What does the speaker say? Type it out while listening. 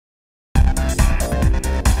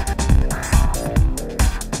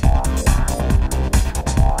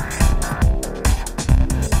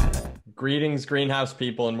Greetings, greenhouse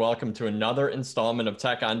people, and welcome to another installment of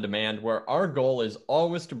Tech on Demand, where our goal is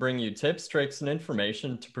always to bring you tips, tricks, and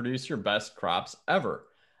information to produce your best crops ever.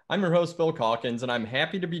 I'm your host, Bill Calkins, and I'm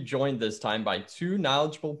happy to be joined this time by two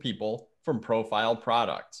knowledgeable people from Profile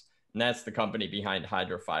Products. And that's the company behind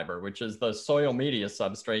HydraFiber, which is the soil media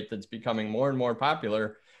substrate that's becoming more and more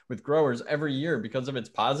popular with growers every year because of its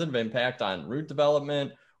positive impact on root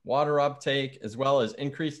development, water uptake, as well as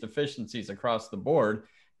increased efficiencies across the board,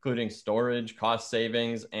 including storage, cost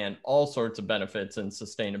savings, and all sorts of benefits and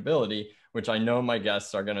sustainability, which I know my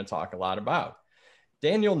guests are going to talk a lot about.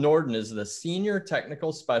 Daniel Norden is the Senior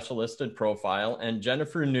Technical Specialist at Profile, and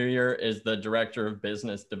Jennifer Neujahr is the Director of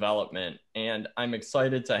Business Development. And I'm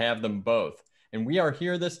excited to have them both. And we are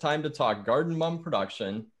here this time to talk garden mum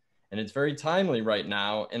production, and it's very timely right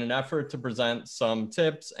now in an effort to present some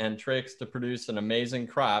tips and tricks to produce an amazing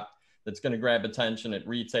crop that's going to grab attention at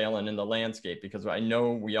retail and in the landscape, because I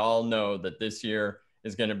know we all know that this year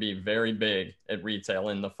is going to be very big at retail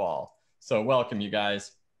in the fall. So welcome, you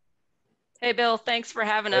guys. Hey, Bill, thanks for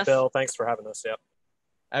having us. Hey, Bill, thanks for having us. Yep.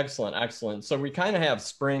 Excellent, excellent. So we kind of have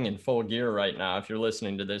spring in full gear right now if you're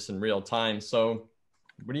listening to this in real time. So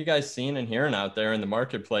what are you guys seeing and hearing out there in the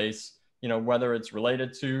marketplace, whether it's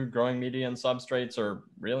related to growing media and substrates or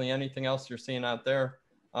really anything else you're seeing out there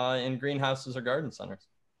in greenhouses or garden centers?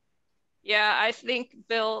 Yeah, I think,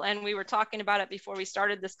 Bill, and we were talking about it before we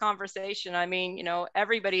started this conversation. I mean,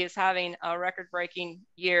 everybody is having a record-breaking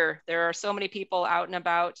year. There are so many people out and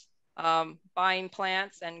about buying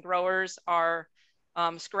plants, and growers are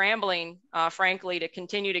scrambling, frankly, to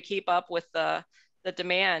continue to keep up with the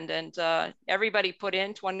demand. And everybody put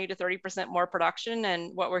in 20 to 30% more production.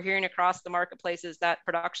 And what we're hearing across the marketplace is that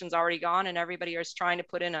production's already gone, and everybody is trying to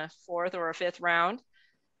put in a fourth or a fifth round.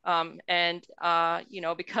 Because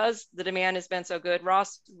the demand has been so good,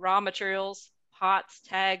 raw materials, pots,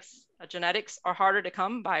 tags, genetics are harder to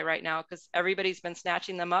come by right now because everybody's been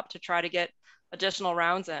snatching them up to try to get additional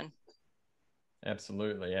rounds in.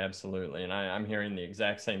 Absolutely, absolutely. And I'm hearing the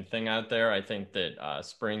exact same thing out there. I think that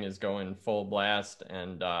spring is going full blast.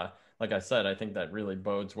 And like I said, I think that really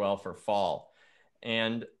bodes well for fall.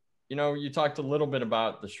 And you talked a little bit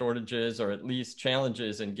about the shortages or at least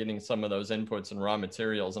challenges in getting some of those inputs and raw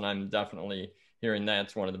materials. And I'm definitely hearing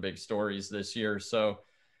that's one of the big stories this year. So,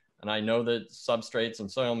 and I know that substrates and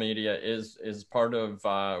soil media is part of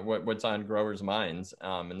what's on growers' minds,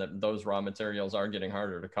 and that those raw materials are getting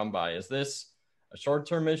harder to come by. Is this a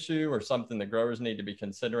short-term issue or something that growers need to be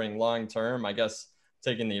considering long-term? I guess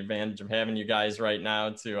taking the advantage of having you guys right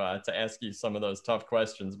now to ask you some of those tough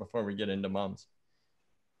questions before we get into mums.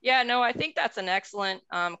 Yeah, no, I think that's an excellent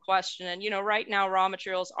question. And, right now, raw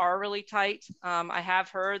materials are really tight. I have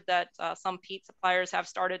heard that some peat suppliers have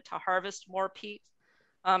started to harvest more peat.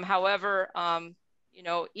 However,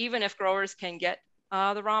 even if growers can get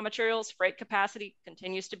the raw materials, freight capacity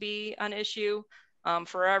continues to be an issue.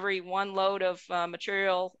 For every one load of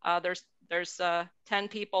material, there's 10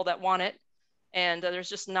 people that want it, and there's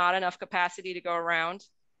just not enough capacity to go around.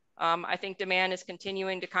 I think demand is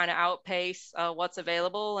continuing to kind of outpace what's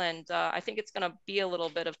available. And I think it's going to be a little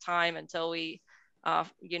bit of time until we,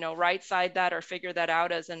 right side that or figure that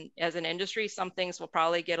out as an industry. Some things will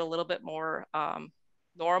probably get a little bit more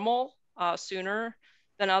normal sooner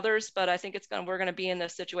than others, but I think we're going to be in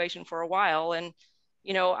this situation for a while. And,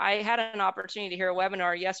 I had an opportunity to hear a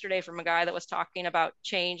webinar yesterday from a guy that was talking about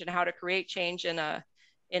change and how to create change in a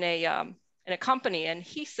company. And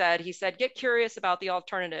he said, get curious about the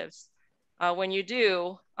alternatives. When you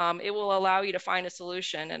do, it will allow you to find a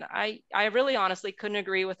solution. And I really honestly couldn't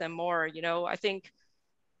agree with him more. I think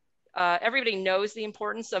everybody knows the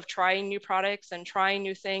importance of trying new products and trying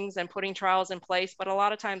new things and putting trials in place. But a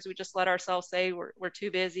lot of times we just let ourselves say we're too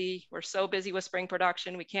busy. We're so busy with spring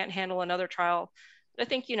production. We can't handle another trial. But I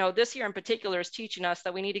think, this year in particular is teaching us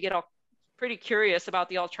that we need to get pretty curious about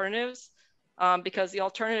the alternatives. Because the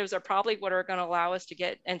alternatives are probably what are going to allow us to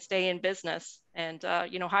get and stay in business. And,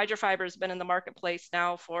 HydraFiber has been in the marketplace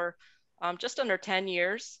now for just under 10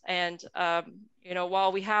 years. And,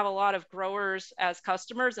 while we have a lot of growers as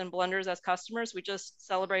customers and blenders as customers, we just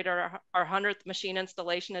celebrated our 100th machine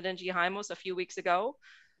installation at NG Hymos a few weeks ago.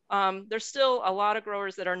 There's still a lot of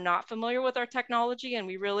growers that are not familiar with our technology, and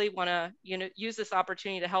we really want to use this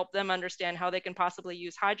opportunity to help them understand how they can possibly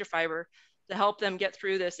use HydraFiber to help them get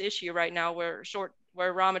through this issue right now where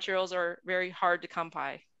raw materials are very hard to come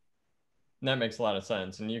by. That makes a lot of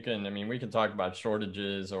sense. And we can talk about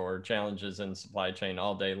shortages or challenges in supply chain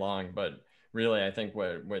all day long, but really I think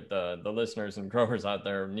what the listeners and growers out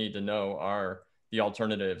there need to know are the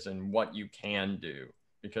alternatives and what you can do,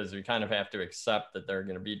 because we kind of have to accept that there are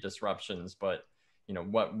going to be disruptions, but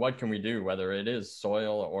what can we do, whether it is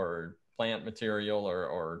soil or plant material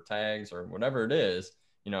or tags or whatever it is,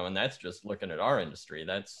 and that's just looking at our industry.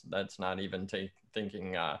 That's not even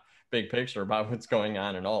thinking big picture about what's going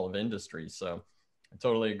on in all of industry. So I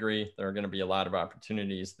totally agree. There are going to be a lot of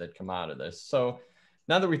opportunities that come out of this. So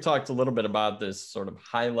now that we talked a little bit about this sort of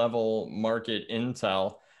high level market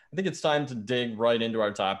intel, I think it's time to dig right into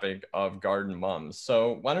our topic of garden mums.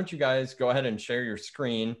 So why don't you guys go ahead and share your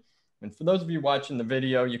screen? And for those of you watching the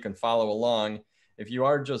video, you can follow along. If you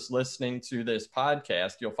are just listening to this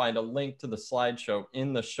podcast, you'll find a link to the slideshow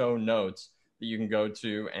in the show notes that you can go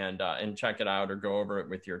to and check it out or go over it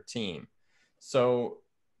with your team. So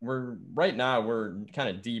we're kind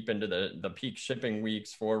of deep into the peak shipping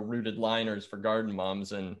weeks for rooted liners for garden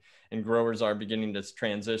mums, and growers are beginning to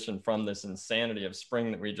transition from this insanity of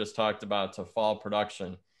spring that we just talked about to fall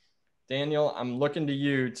production. Daniel, I'm looking to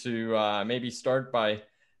you to maybe start by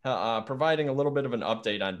providing a little bit of an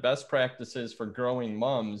update on best practices for growing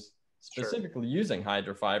mums, Sure. specifically using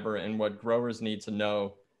HydraFiber, and what growers need to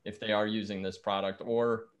know if they are using this product,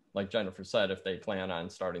 or like Jennifer said, if they plan on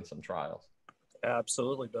starting some trials.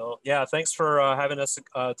 Absolutely, Bill. Yeah, thanks for having us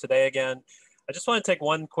today again. I just want to take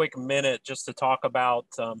one quick minute just to talk about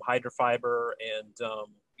HydraFiber and,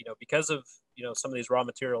 because of, some of these raw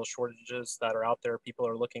material shortages that are out there, people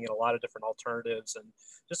are looking at a lot of different alternatives, and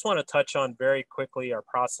just want to touch on very quickly our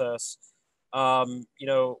process.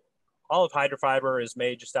 All of HydraFiber is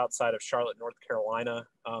made just outside of Charlotte, North Carolina.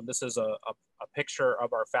 This is a picture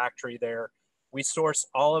of our factory there. We source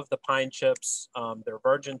all of the pine chips. They're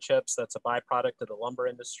virgin chips. That's a byproduct of the lumber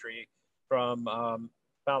industry from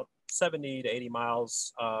about 70 to 80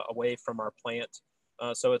 miles away from our plant.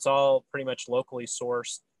 So it's all pretty much locally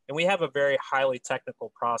sourced. And we have a very highly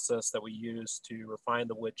technical process that we use to refine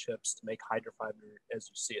the wood chips to make HydraFiber as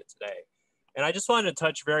you see it today. And I just wanted to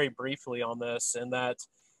touch very briefly on this, and that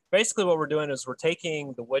basically what we're doing is we're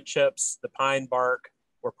taking the wood chips, the pine bark,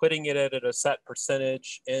 we're putting it at a set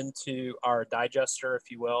percentage into our digester,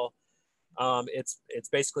 if you will. It's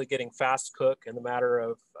basically getting fast cook in the matter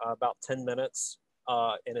of about 10 minutes,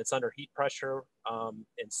 and it's under heat pressure and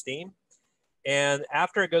steam. And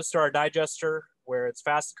after it goes to our digester, where it's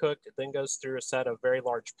fast cooked, it then goes through a set of very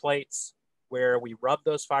large plates where we rub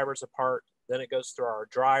those fibers apart. Then it goes through our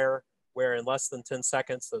dryer, where in less than 10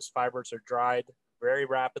 seconds, those fibers are dried very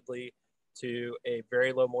rapidly to a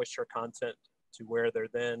very low moisture content, to where they're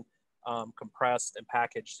then compressed and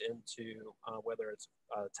packaged into whether it's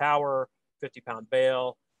a tower, 50-pound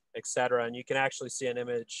bale, etc. And you can actually see an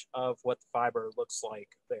image of what the fiber looks like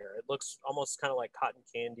there. It looks almost kind of like cotton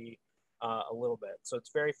candy a little bit. So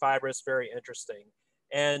it's very fibrous, very interesting.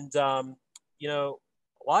 And, a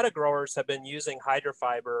lot of growers have been using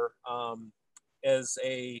HydraFiber as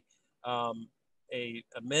a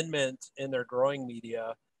amendment in their growing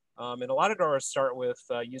media. And a lot of growers start with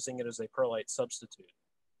using it as a perlite substitute.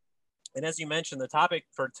 And as you mentioned, the topic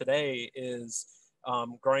for today is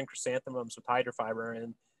growing chrysanthemums with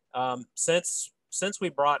HydraFiber. And since we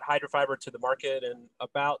brought HydraFiber to the market in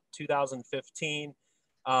about 2015,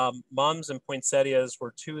 mums and poinsettias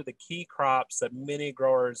were two of the key crops that many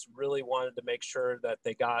growers really wanted to make sure that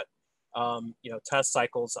they got test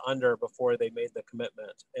cycles under before they made the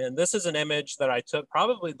commitment. And this is an image that I took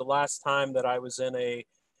probably the last time that I was in a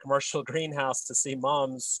commercial greenhouse to see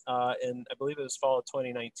mums in, I believe it was fall of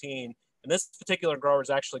 2019. And this particular grower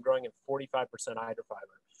is actually growing at 45%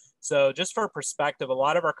 HydraFiber. So just for perspective, a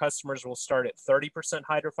lot of our customers will start at 30%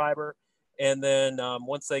 HydraFiber. And then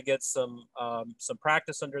once they get some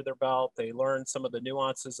practice under their belt, they learn some of the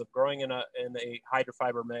nuances of growing in a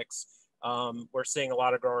HydraFiber mix. We're seeing a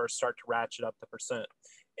lot of growers start to ratchet up the percent.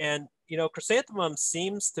 And, chrysanthemum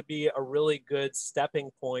seems to be a really good stepping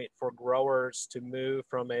point for growers to move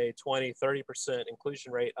from a 20, 30%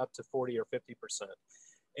 inclusion rate up to 40 or 50%.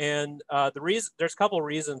 And there's a couple of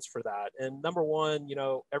reasons for that. And number one,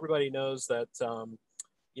 everybody knows that,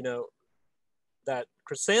 that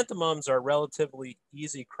chrysanthemums are a relatively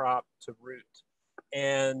easy crop to root.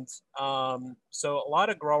 And so a lot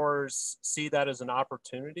of growers see that as an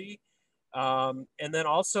opportunity. And then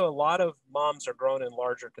also a lot of mums are grown in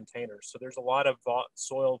larger containers. So there's a lot of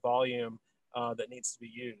soil volume that needs to be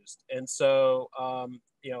used. And so,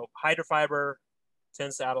 HydraFiber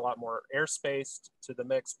tends to add a lot more airspace to the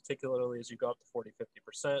mix, particularly as you go up to 40,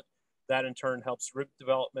 50%. That in turn helps root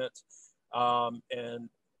development. And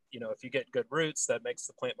if you get good roots, that makes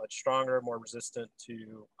the plant much stronger, more resistant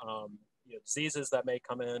to diseases that may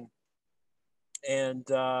come in. And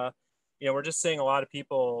we're just seeing a lot of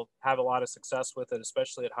people have a lot of success with it,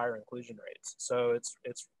 especially at higher inclusion rates. So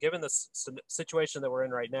it's given the situation that we're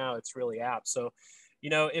in right now, it's really apt. So You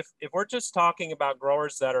know, if we're just talking about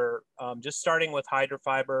growers that are just starting with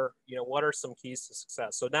HydraFiber, you know, what are some keys to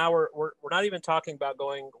success? So now we're not even talking about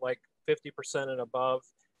going like 50% and above.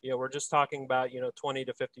 You know, we're just talking about, you know, 20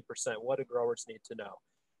 to 50%. What do growers need to know?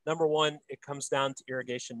 Number one, it comes down to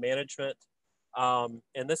irrigation management. And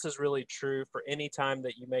this is really true for any time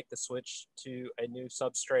that you make the switch to a new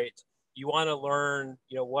substrate. You want to learn,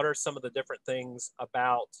 you know, what are some of the different things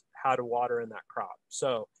about how to water in that crop.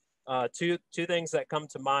 So two things that come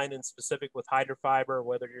to mind in specific with HydraFiber,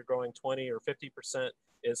 whether you're growing 20 or 50%,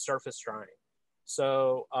 is surface drying.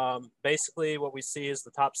 So basically what we see is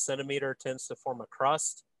the top centimeter tends to form a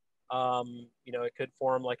crust. You know, it could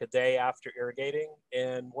form like a day after irrigating.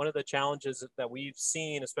 And one of the challenges that we've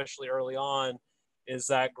seen, especially early on, is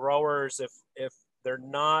that growers, if they're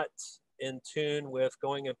not in tune with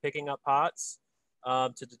going and picking up pots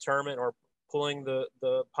to determine, or pulling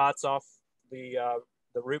the pots off the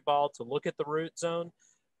root ball to look at the root zone,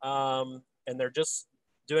 and they're just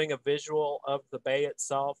doing a visual of the bay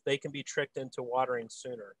itself, they can be tricked into watering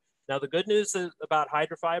sooner. Now, the good news about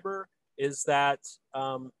HydraFiber is that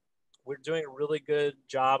we're doing a really good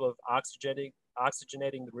job of oxygenating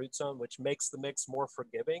the root zone, which makes the mix more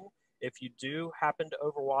forgiving if you do happen to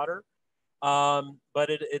overwater. But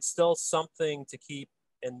it's still something to keep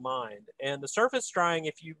in mind. And the surface drying,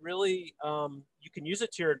 if you really, you can use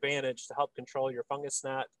it to your advantage to help control your fungus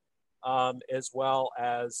gnat, as well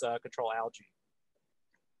as control algae.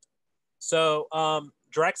 So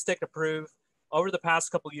direct stick approved. Over the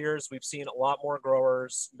past couple of years, we've seen a lot more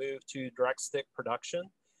growers move to direct stick production.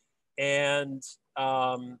 And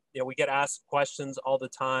you know, we get asked questions all the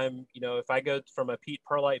time. You know, if I go from a peat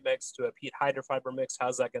perlite mix to a peat HydraFiber mix,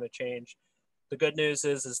 how's that going to change? The good news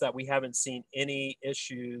is that we haven't seen any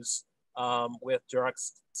issues with direct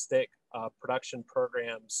stick production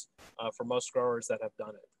programs for most growers that have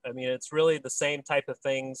done it. I mean, it's really the same type of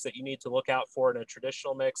things that you need to look out for in a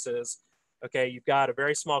traditional mix. Is, okay, you've got a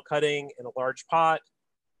very small cutting in a large pot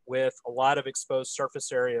with a lot of exposed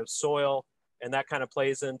surface area of soil. And that kind of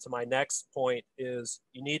plays into my next point, is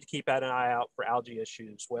you need to keep an eye out for algae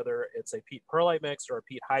issues, whether it's a peat perlite mix or a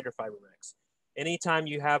peat HydraFiber mix. Anytime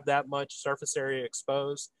you have that much surface area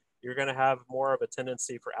exposed, you're going to have more of a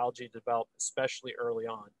tendency for algae to develop, especially early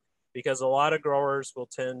on, because a lot of growers will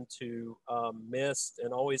tend to mist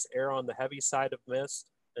and always err on the heavy side of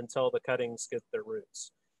mist until the cuttings get their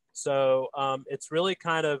roots. So it's really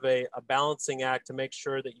kind of a balancing act to make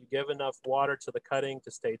sure that you give enough water to the cutting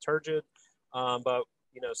to stay turgid, but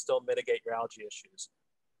you know, still mitigate your algae issues.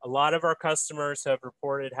 A lot of our customers have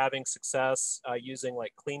reported having success using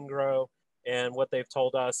like Clean Grow, and what they've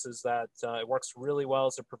told us is that it works really well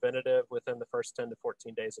as a preventative within the first 10 to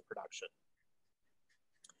 14 days of production.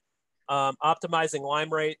 Optimizing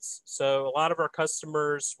lime rates. So a lot of our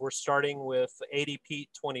customers were starting with 80 peat,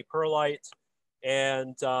 20 perlite,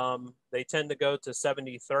 and they tend to go to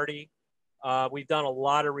 70-30. We've done a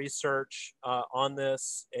lot of research on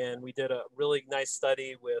this, and we did a really nice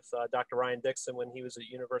study with Dr. Ryan Dixon when he was at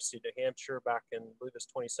University of New Hampshire back in, I believe it was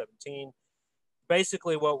 2017.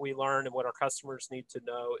 Basically what we learned and what our customers need to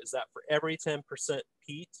know is that for every 10%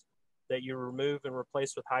 peat that you remove and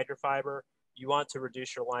replace with HydraFiber, you want to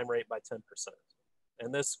reduce your lime rate by 10%.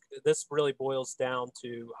 And this really boils down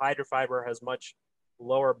to HydraFiber has much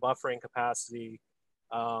lower buffering capacity,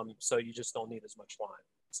 so you just don't need as much lime,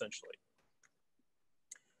 essentially.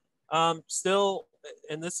 Still,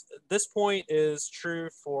 and this point is true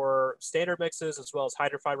for standard mixes as well as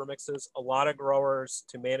HydraFiber mixes. A lot of growers,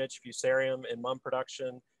 to manage fusarium and mum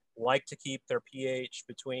production, like to keep their pH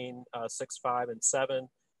between 6.5 and 7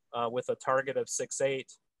 with a target of 6.8.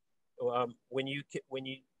 When you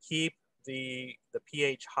keep the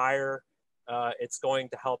pH higher, it's going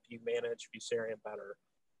to help you manage fusarium better.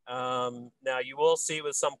 Now you will see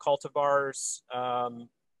with some cultivars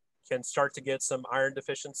can start to get some iron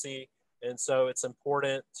deficiency. And so it's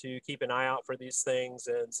important to keep an eye out for these things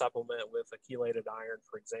and supplement with a chelated iron,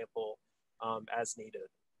 for example, as needed.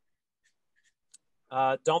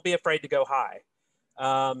 Don't be afraid to go high.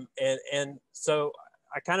 And so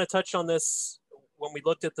I kind of touched on this when we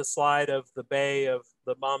looked at the slide of the bay of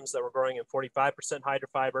the mums that were growing in 45%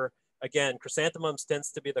 HydraFiber. Again, chrysanthemums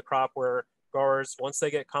tends to be the crop where growers, once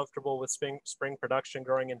they get comfortable with spring production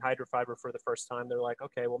growing in HydraFiber for the first time, they're like,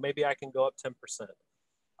 okay, well, maybe I can go up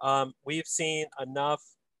 10%. We've seen enough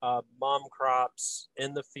mum crops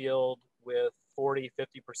in the field with 40,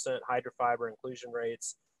 50% HydraFiber inclusion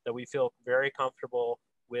rates that we feel very comfortable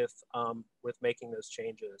with making those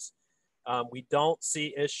changes. We don't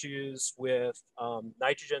see issues with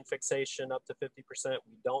nitrogen fixation up to 50%.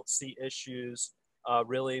 We don't see issues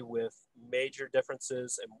really with major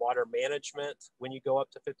differences in water management when you go up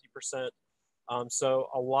to 50%. So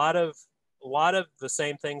a lot of the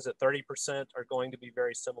same things at 30% are going to be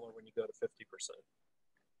very similar when you go to 50%,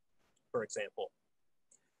 for example.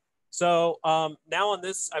 So now on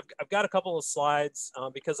this, I've got a couple of slides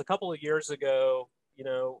because a couple of years ago, you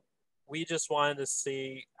know, we just wanted to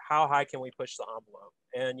see how high can we push the envelope.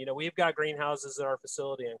 And, you know, we've got greenhouses at our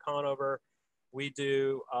facility in Conover. We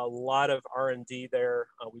do a lot of R&D there.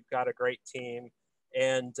 We've got a great team.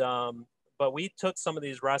 And, but we took some of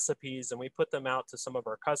these recipes and we put them out to some of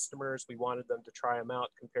our customers. We wanted them to try them out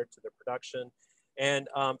compared to their production. And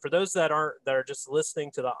for those that are just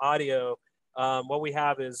listening to the audio, what we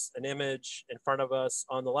have is an image in front of us.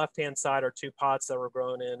 On the left-hand side are two pots that were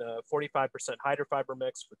grown in a 45% HydraFiber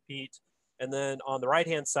mix with peat. And then on the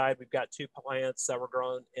right-hand side, we've got two plants that were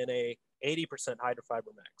grown in a 80%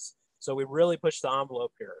 HydraFiber mix. So we really pushed the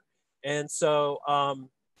envelope here. And so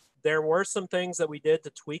there were some things that we did to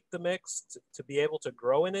tweak the mix to be able to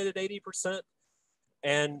grow in it at 80%.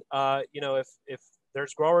 And, you know, if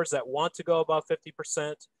there's growers that want to go above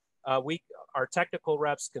 50%, our technical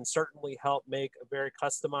reps can certainly help make a very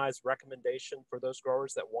customized recommendation for those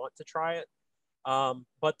growers that want to try it.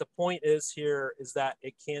 But the point is here is that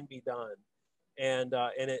it can be done. And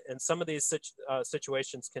some of these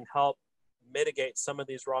situations can help mitigate some of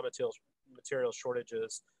these raw material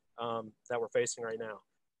shortages that we're facing right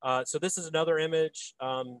now. So this is another image,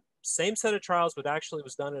 same set of trials, but actually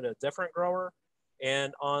was done in a different grower.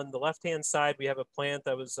 And on the left-hand side, we have a plant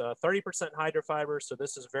that was 30% HydraFiber. So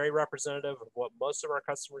this is very representative of what most of our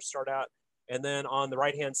customers start out. And then on the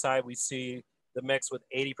right-hand side, we see the mix with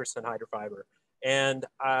 80% HydraFiber. And,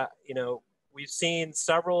 you know, we've seen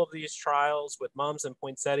several of these trials with mums and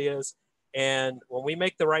poinsettias. And when we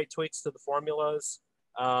make the right tweaks to the formulas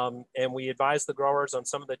and we advise the growers on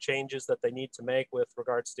some of the changes that they need to make with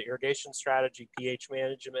regards to irrigation strategy, pH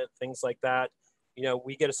management, things like that, you know,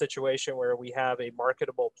 we get a situation where we have a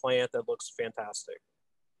marketable plant that looks fantastic.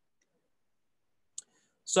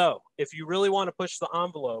 So if you really want to push the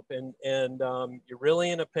envelope and you're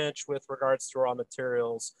really in a pinch with regards to raw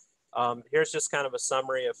materials, here's just kind of a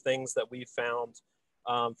summary of things that we've found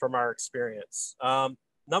from our experience.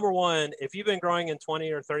 Number one, if you've been growing in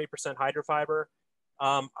 20 or 30% HydraFiber,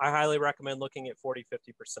 I highly recommend looking at 40,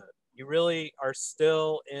 50%. You really are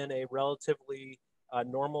still in a relatively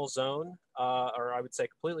normal zone, or I would say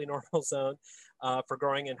completely normal zone for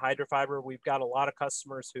growing in HydraFiber. We've got a lot of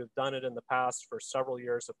customers who have done it in the past for several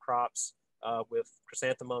years of crops with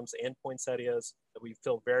chrysanthemums and poinsettias, that we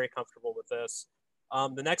feel very comfortable with this.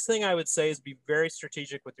 The next thing I would say is be very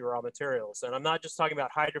strategic with your raw materials. And I'm not just talking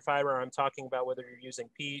about HydraFiber, I'm talking about whether you're using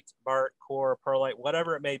peat, bark, core, perlite,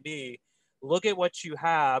 whatever it may be. Look at what you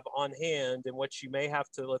have on hand and what you may have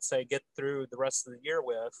to, let's say, get through the rest of the year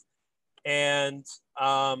with. And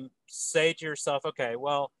say to yourself, okay,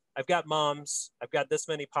 well, I've got mums, I've got this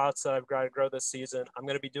many pots that I've got to grow this season. I'm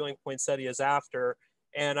going to be doing poinsettias after,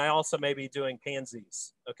 and I also may be doing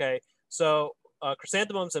pansies. Okay, so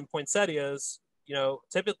chrysanthemums and poinsettias, you know,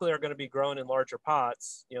 typically are going to be grown in larger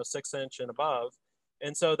pots, you know, 6-inch and above.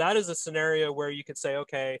 And so that is a scenario where you could say,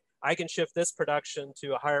 okay, I can shift this production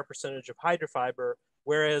to a higher percentage of HydraFiber,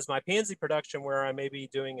 whereas my pansy production, where I may be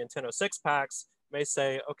doing in 1006 packs, may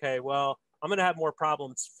say, okay, well, I'm going to have more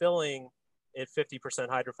problems filling at 50%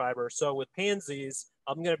 HydraFiber. So with pansies,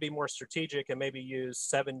 I'm going to be more strategic and maybe use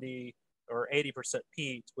 70 or 80%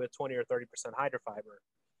 peat with 20 or 30% HydraFiber.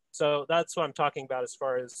 So that's what I'm talking about as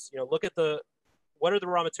far as, you know, look at what are the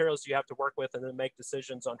raw materials you have to work with, and then make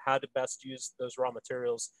decisions on how to best use those raw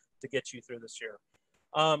materials to get you through this year.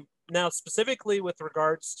 Now, specifically with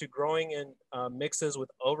regards to growing in mixes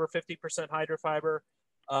with over 50% HydraFiber,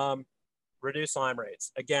 reduce lime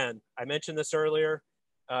rates. Again, I mentioned this earlier,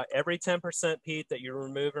 every 10% peat that you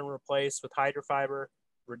remove and replace with HydraFiber,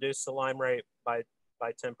 reduce the lime rate by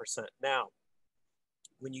 10%. Now,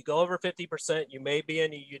 when you go over 50%, you may be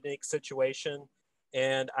in a unique situation.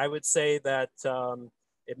 And I would say that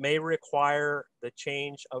it may require the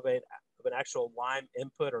change of an actual lime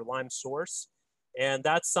input or lime source. And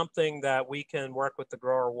that's something that we can work with the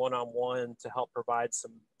grower one-on-one to help provide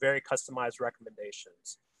some very customized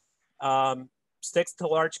recommendations. Sticks to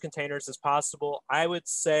large containers as possible. I would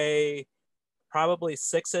say probably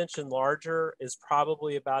 6-inch and larger is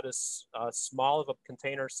probably about as small of a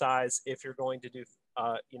container size if you're going to do,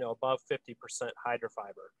 you know, above 50%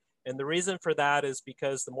 HydraFiber. And the reason for that is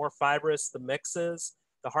because the more fibrous the mix is,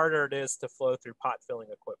 the harder it is to flow through pot filling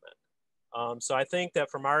equipment. So I think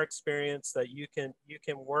that from our experience that you can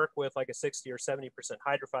work with like a 60 or 70%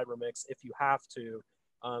 HydraFiber mix if you have to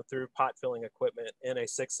through pot filling equipment in a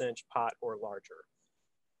 6-inch pot or larger.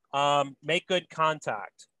 Make good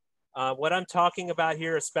contact. What I'm talking about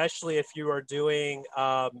here, especially if you are doing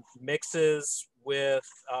mixes with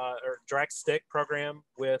or direct stick program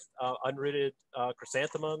with unrooted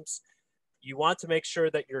chrysanthemums, you want to make sure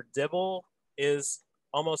that your dibble is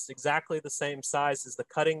almost exactly the same size as the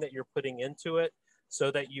cutting that you're putting into it,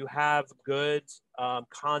 so that you have good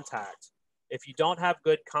contact. If you don't have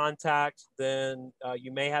good contact, then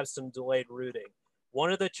you may have some delayed rooting.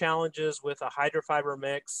 One of the challenges with a HydraFiber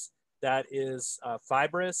mix that is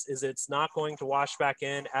fibrous is it's not going to wash back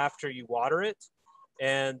in after you water it.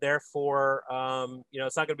 And therefore,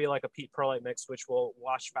 it's not going to be like a peat perlite mix, which will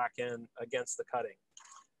wash back in against the cutting.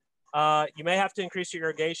 You may have to increase your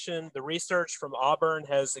irrigation. The research from Auburn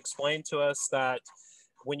has explained to us that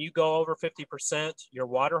when you go over 50%, your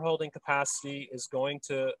water holding capacity is going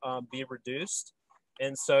to be reduced.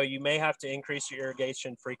 And so you may have to increase your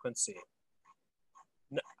irrigation frequency.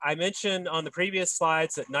 I mentioned on the previous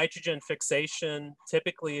slides that nitrogen fixation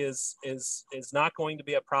typically is not going to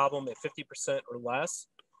be a problem at 50% or less.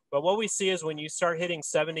 But what we see is when you start hitting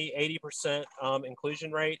 70, 80%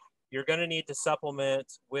 inclusion rate, you're going to need to supplement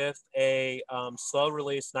with a slow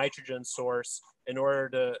release nitrogen source in order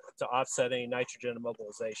to offset any nitrogen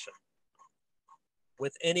immobilization.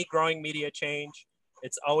 With any growing media change,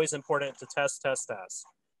 it's always important to test.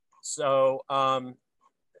 So,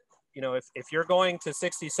 if you're going to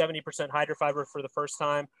 60, 70% HydraFiber for the first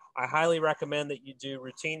time, I highly recommend that you do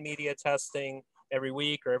routine media testing every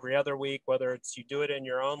week or every other week, whether it's you do it in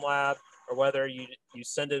your own lab or whether you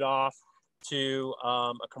send it off to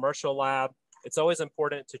a commercial lab. It's always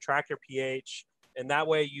important to track your pH, and that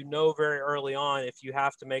way you know very early on if you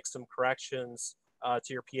have to make some corrections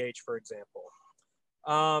to your pH, for example.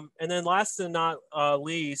 And then last and not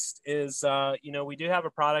least is, we do have a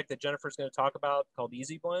product that Jennifer's going to talk about called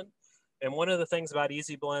Easy Blend. And one of the things about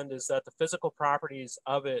Easy Blend is that the physical properties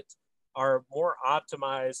of it are more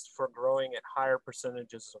optimized for growing at higher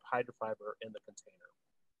percentages of HydraFiber in the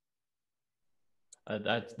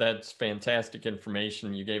container. That's fantastic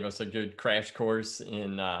information. You gave us a good crash course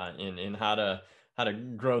in how to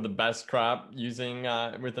grow the best crop using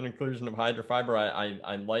with an inclusion of HydraFiber.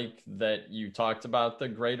 I like that you talked about the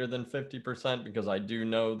greater than 50%, because I do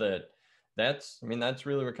know that's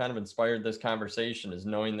really what kind of inspired this conversation, is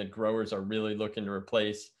knowing that growers are really looking to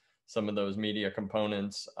replace some of those media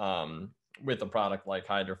components with a product like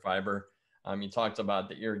HydraFiber. You talked about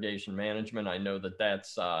the irrigation management. I know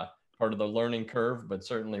that's part of the learning curve, but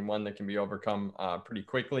certainly one that can be overcome pretty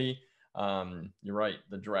quickly. You're right.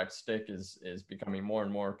 The direct stick is becoming more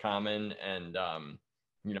and more common, and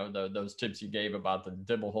those tips you gave about the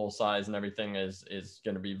dibble hole size and everything is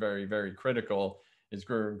going to be very, very critical as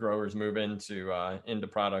growers move into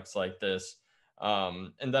products like this.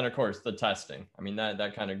 And then of course the testing. I mean,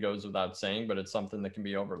 that kind of goes without saying, but it's something that can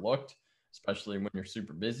be overlooked, especially when you're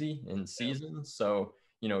super busy in season. So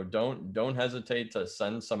don't hesitate to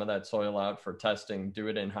send some of that soil out for testing. Do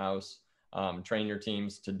it in-house. Train your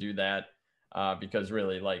teams to do that, because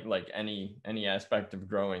really, like any aspect of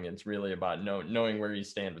growing, it's really about knowing where you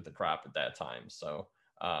stand with the crop at that time. So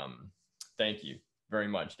thank you very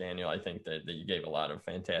much, Daniel. I think that you gave a lot of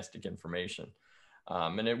fantastic information,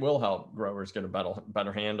 and it will help growers get a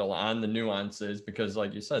better handle on the nuances, because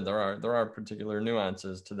like you said, there are particular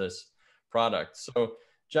nuances to this product. So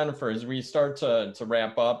Jennifer, as we start to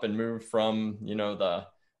wrap up and move from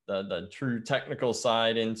the true technical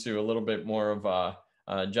side into a little bit more of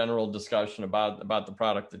a general discussion about the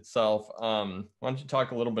product itself, why don't you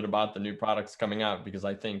talk a little bit about the new products coming out? Because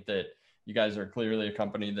I think that you guys are clearly a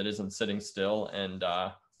company that isn't sitting still. And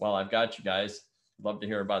while I've got you guys, I'd love to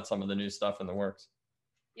hear about some of the new stuff in the works.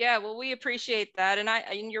 Yeah, well, we appreciate that.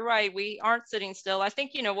 And you're right, we aren't sitting still. I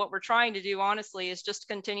think, what we're trying to do, honestly, is just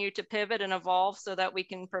continue to pivot and evolve so that we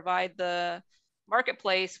can provide the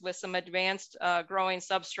marketplace with some advanced growing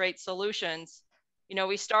substrate solutions.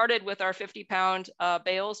 We started with our 50-pound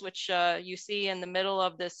bales, which you see in the middle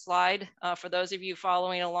of this slide. For those of you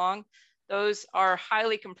following along, those are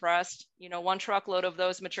highly compressed. 1 truckload of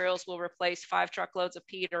those materials will replace 5 truckloads of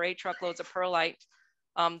peat or 8 truckloads of perlite.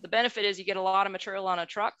 The benefit is you get a lot of material on a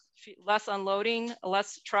truck, less unloading,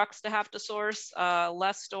 less trucks to have to source,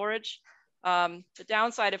 less storage. The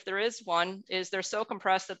downside, if there is one, is they're so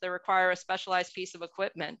compressed that they require a specialized piece of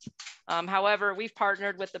equipment. However, we've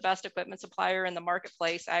partnered with the best equipment supplier in the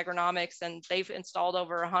marketplace, Agronomics, and they've installed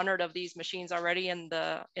over 100 of these machines already in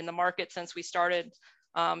the market since we started,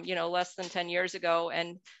 less than 10 years ago.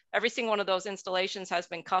 And every single one of those installations has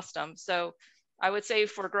been custom. So I would say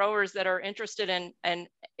for growers that are interested in and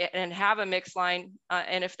have a mix line,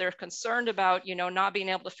 and if they're concerned about, you know, not being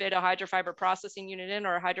able to fit a HydraFiber processing unit in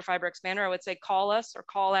or a HydraFiber expander, I would say call us or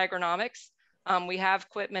call Agronomics. We have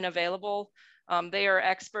equipment available. They are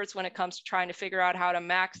experts when it comes to trying to figure out how to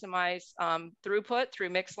maximize throughput through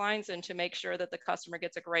mix lines and to make sure that the customer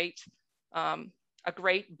gets a great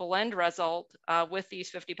blend result with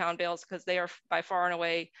these 50-pound bales, because they are by far and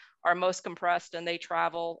away our most compressed and they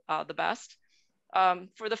travel the best.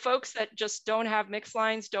 For the folks that just don't have mix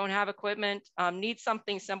lines, don't have equipment, need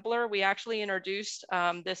something simpler, we actually introduced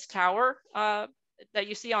this tower that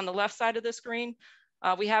you see on the left side of the screen.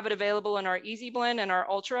 We have it available in our Easy Blend and our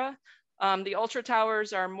Ultra. The Ultra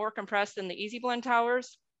towers are more compressed than the Easy Blend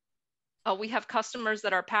towers. We have customers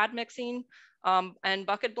that are pad mixing and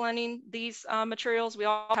bucket blending these materials. We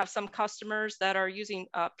also have some customers that are using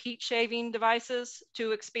peat shaving devices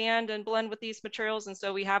to expand and blend with these materials. And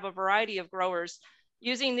so we have a variety of growers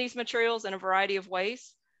using these materials in a variety of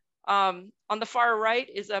ways. On the far right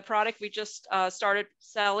is a product we just started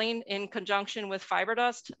selling in conjunction with fiber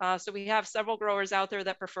dust. So we have several growers out there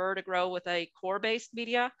that prefer to grow with a core-based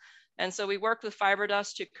media. And so we worked with fiber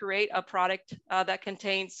dust to create a product that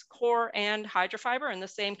contains core and HydraFiber in the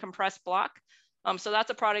same compressed block. So that's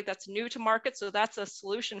a product that's new to market. So that's a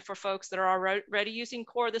solution for folks that are already using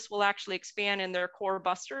core. This will actually expand in their core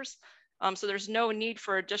busters. So there's no need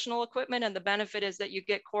for additional equipment. And the benefit is that you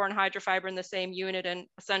get core and HydraFiber in the same unit. And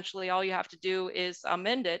essentially all you have to do is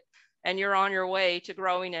amend it and you're on your way to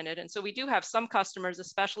growing in it. And so we do have some customers,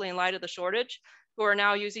 especially in light of the shortage, who are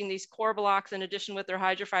now using these core blocks in addition with their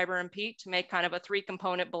HydraFiber and peat to make kind of a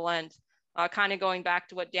 3-component blend. Kind of going back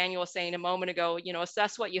to what Daniel was saying a moment ago, you know,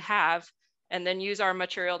 assess what you have and then use our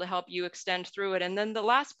material to help you extend through it. And then the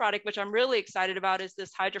last product, which I'm really excited about, is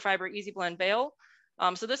this HydraFiber Easy Blend bale.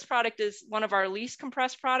 So this product is one of our least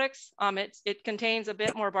compressed products. It contains a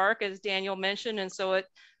bit more bark, as Daniel mentioned, and so it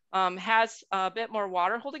has a bit more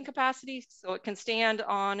water holding capacity, so it can stand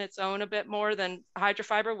on its own a bit more than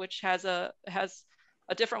HydraFiber, which has a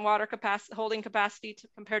different water holding capacity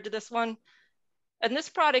compared to this one. And this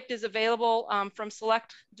product is available from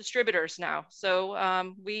select distributors now.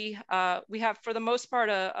 So we have, for the most part,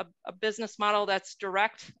 a business model that's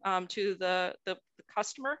direct to the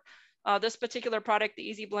customer. This particular product, the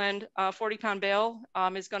Easy Blend 40-pound bale,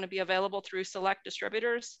 is going to be available through select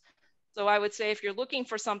distributors. So I would say if you're looking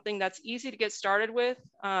for something that's easy to get started with,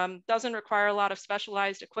 doesn't require a lot of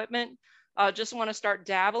specialized equipment, just want to start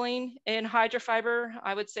dabbling in HydraFiber,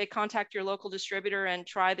 I would say contact your local distributor and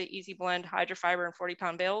try the Easy Blend HydraFiber and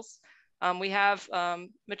 40-pound bales. We have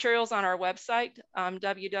materials on our website,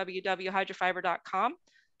 www.hydrafiber.com,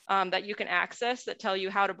 that you can access that tell you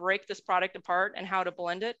how to break this product apart and how to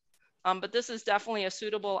blend it. But this is definitely a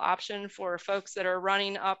suitable option for folks that are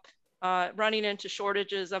running into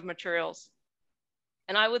shortages of materials.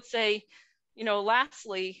 And I would say, you know,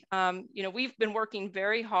 lastly, you know, we've been working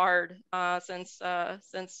very hard since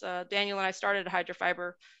Daniel and I started at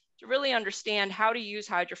HydraFiber to really understand how to use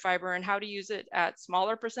HydraFiber and how to use it at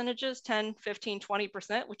smaller percentages, 10, 15,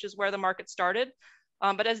 20%, which is where the market started.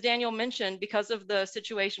 But as Daniel mentioned, because of the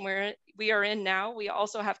situation where we are in now, we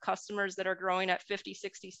also have customers that are growing at 50,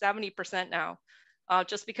 60, 70% now,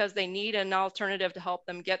 just because they need an alternative to help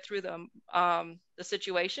them get through the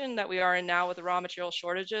situation that we are in now with the raw material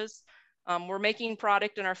shortages. We're making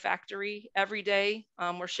product in our factory every day.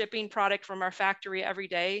 We're shipping product from our factory every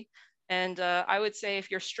day. And I would say if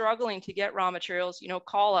you're struggling to get raw materials, you know,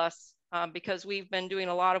 call us because we've been doing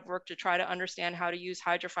a lot of work to try to understand how to use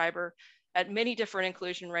HydraFiber at many different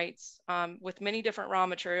inclusion rates with many different raw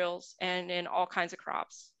materials and in all kinds of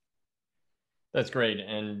crops. That's great.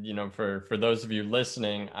 And, you know, for those of you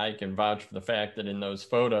listening, I can vouch for the fact that in those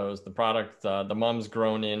photos, the product, the mum's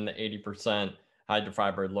grown in 80%,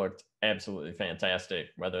 HydraFiber looked absolutely fantastic,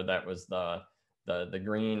 whether that was the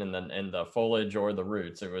green and the foliage or the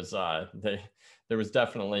roots. It was there was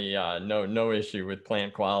definitely no issue with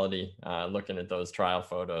plant quality looking at those trial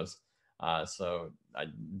photos. So I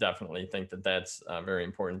definitely think that that's a very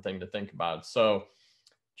important thing to think about. So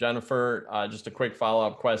Jennifer, just a quick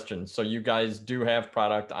follow-up question. So you guys do have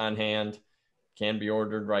product on hand, can be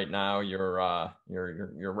ordered right now. You're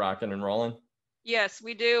rocking and rolling. Yes,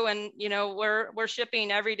 we do, and you know we're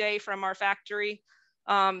shipping every day from our factory.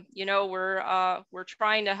 You know we're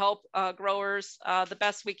trying to help growers the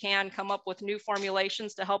best we can come up with new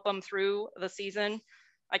formulations to help them through the season.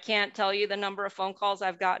 I can't tell you the number of phone calls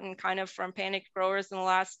I've gotten kind of from panicked growers in the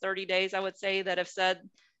last 30 days, I would say, that have said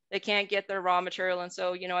they can't get their raw material. And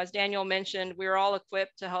so, you know, as Daniel mentioned, we're all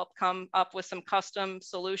equipped to help come up with some custom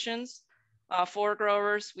solutions for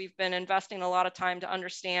growers. We've been investing a lot of time to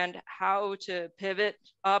understand how to pivot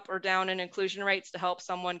up or down in inclusion rates to help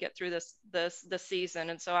someone get through this season.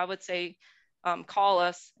 And so I would say call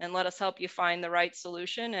us and let us help you find the right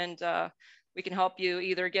solution. And we can help you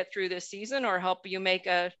either get through this season or help you make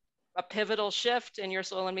a pivotal shift in your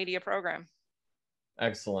soil and media program.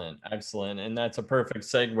 Excellent, excellent. And that's a perfect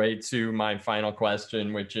segue to my final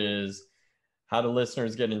question, which is, how do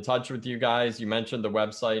listeners get in touch with you guys? You mentioned the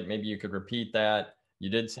website. Maybe you could repeat that. You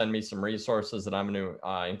did send me some resources that I'm going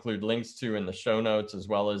to include links to in the show notes, as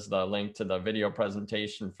well as the link to the video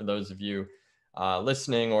presentation for those of you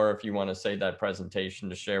listening, or if you want to save that presentation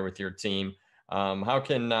to share with your team. How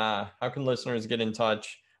can listeners get in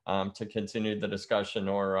touch to continue the discussion,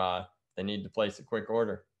 or they need to place a quick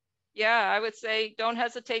order? Yeah, I would say don't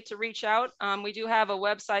hesitate to reach out. We do have a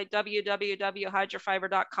website,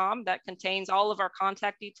 www.hydrafiber.com, that contains all of our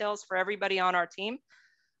contact details for everybody on our team.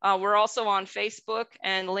 We're also on Facebook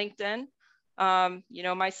and LinkedIn.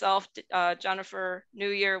 Myself, Jennifer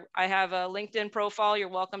Neujahr, I have a LinkedIn profile. You're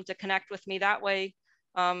welcome to connect with me that way.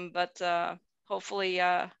 But hopefully,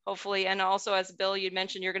 and also as Bill, you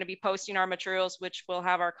mentioned, you're going to be posting our materials, which will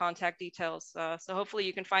have our contact details. So hopefully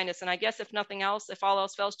you can find us. And I guess if nothing else, if all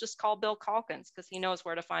else fails, just call Bill Calkins, because he knows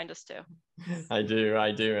where to find us too. I do.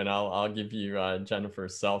 And I'll give you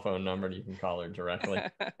Jennifer's cell phone number. You can call her directly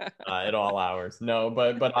at all hours. No,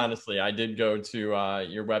 but honestly, I did go to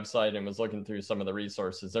your website and was looking through some of the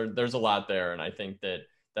resources. There's a lot there, and I think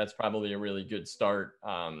that's probably a really good start.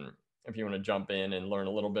 If you want to jump in and learn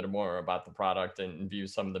a little bit more about the product and view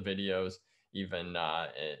some of the videos, even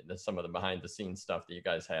some of the behind the scenes stuff that you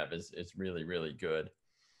guys have is really, really good.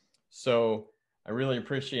 So I really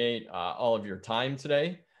appreciate all of your time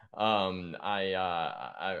today.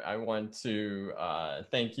 I want to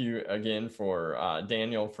thank you again for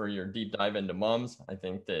Daniel, for your deep dive into mums. I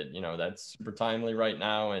think that that's super timely right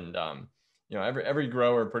now, and every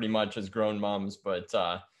grower pretty much has grown mums, but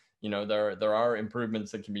there are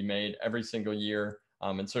improvements that can be made every single year.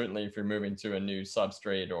 And certainly if you're moving to a new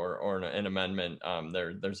substrate or an amendment,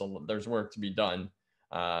 there's work to be done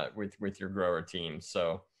with your grower team.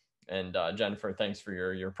 So, and Jennifer, thanks for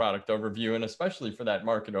your product overview, and especially for that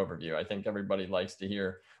market overview. I think everybody likes to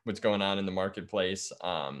hear what's going on in the marketplace.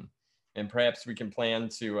 And perhaps we can plan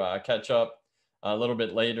to catch up a little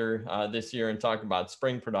bit later this year and talk about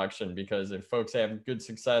spring production, because if folks have good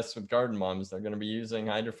success with garden mums, they're going to be using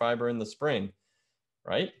HydraFiber in the spring,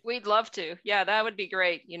 right? We'd love to. Yeah, that would be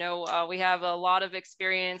great. We have a lot of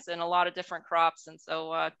experience in a lot of different crops, and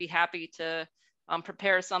so I'd be happy to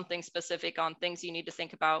prepare something specific on things you need to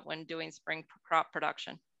think about when doing spring crop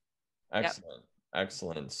production. Excellent. Yep.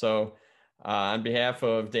 Excellent. So on behalf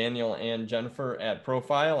of Daniel and Jennifer at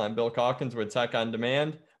Profile, I'm Bill Calkins with Tech on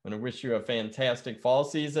Demand. I'm going to wish you a fantastic fall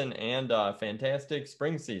season and a fantastic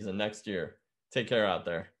spring season next year. Take care out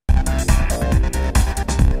there.